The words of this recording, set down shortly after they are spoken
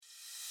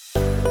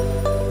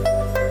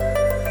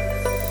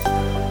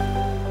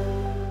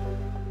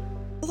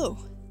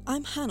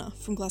I'm Hannah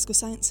from Glasgow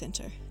Science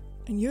Centre,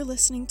 and you're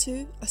listening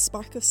to A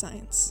Spark of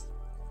Science.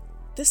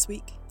 This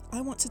week,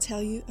 I want to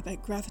tell you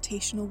about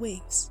gravitational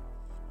waves.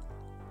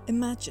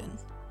 Imagine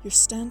you're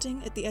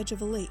standing at the edge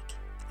of a lake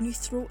and you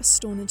throw a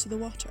stone into the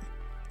water.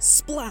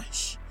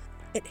 Splash!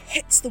 It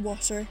hits the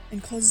water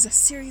and causes a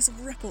series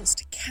of ripples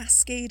to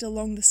cascade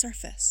along the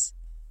surface.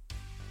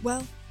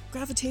 Well,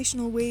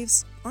 gravitational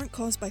waves aren't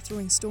caused by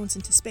throwing stones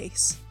into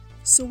space.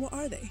 So what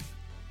are they?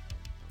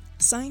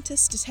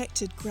 Scientists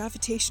detected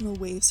gravitational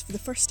waves for the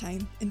first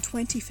time in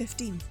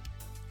 2015,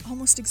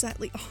 almost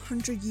exactly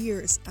 100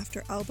 years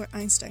after Albert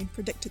Einstein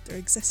predicted their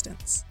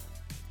existence.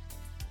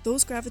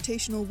 Those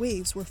gravitational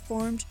waves were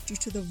formed due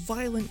to the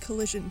violent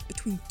collision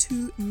between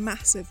two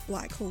massive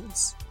black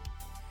holes.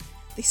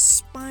 They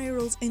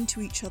spiraled into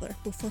each other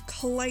before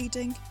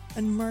colliding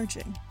and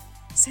merging,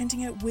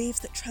 sending out waves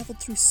that travelled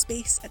through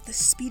space at the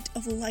speed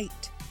of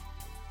light,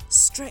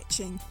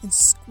 stretching and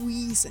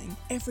squeezing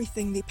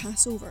everything they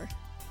pass over.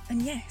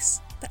 And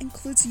yes, that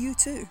includes you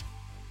too.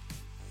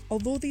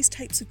 Although these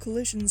types of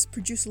collisions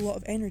produce a lot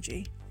of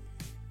energy,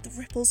 the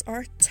ripples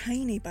are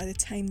tiny by the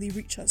time they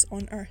reach us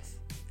on Earth,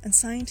 and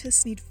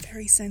scientists need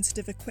very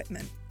sensitive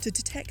equipment to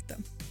detect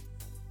them.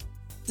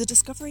 The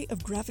discovery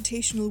of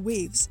gravitational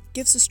waves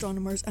gives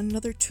astronomers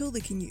another tool they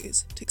can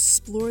use to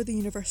explore the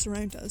universe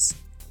around us,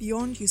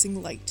 beyond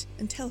using light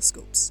and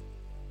telescopes.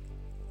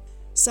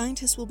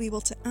 Scientists will be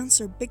able to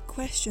answer big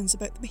questions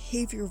about the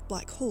behaviour of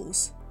black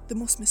holes, the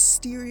most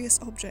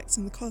mysterious objects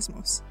in the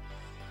cosmos,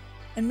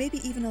 and maybe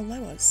even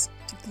allow us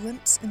to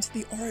glimpse into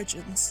the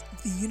origins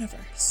of the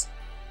universe.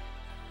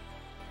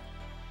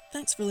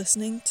 Thanks for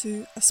listening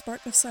to A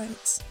Spark of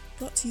Science,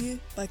 brought to you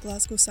by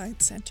Glasgow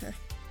Science Centre.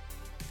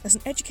 As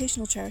an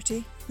educational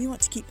charity, we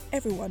want to keep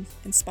everyone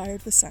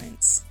inspired with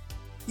science.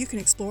 You can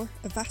explore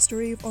a vast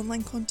array of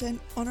online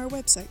content on our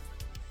website,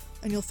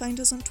 and you'll find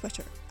us on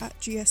Twitter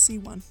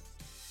 @GSC1.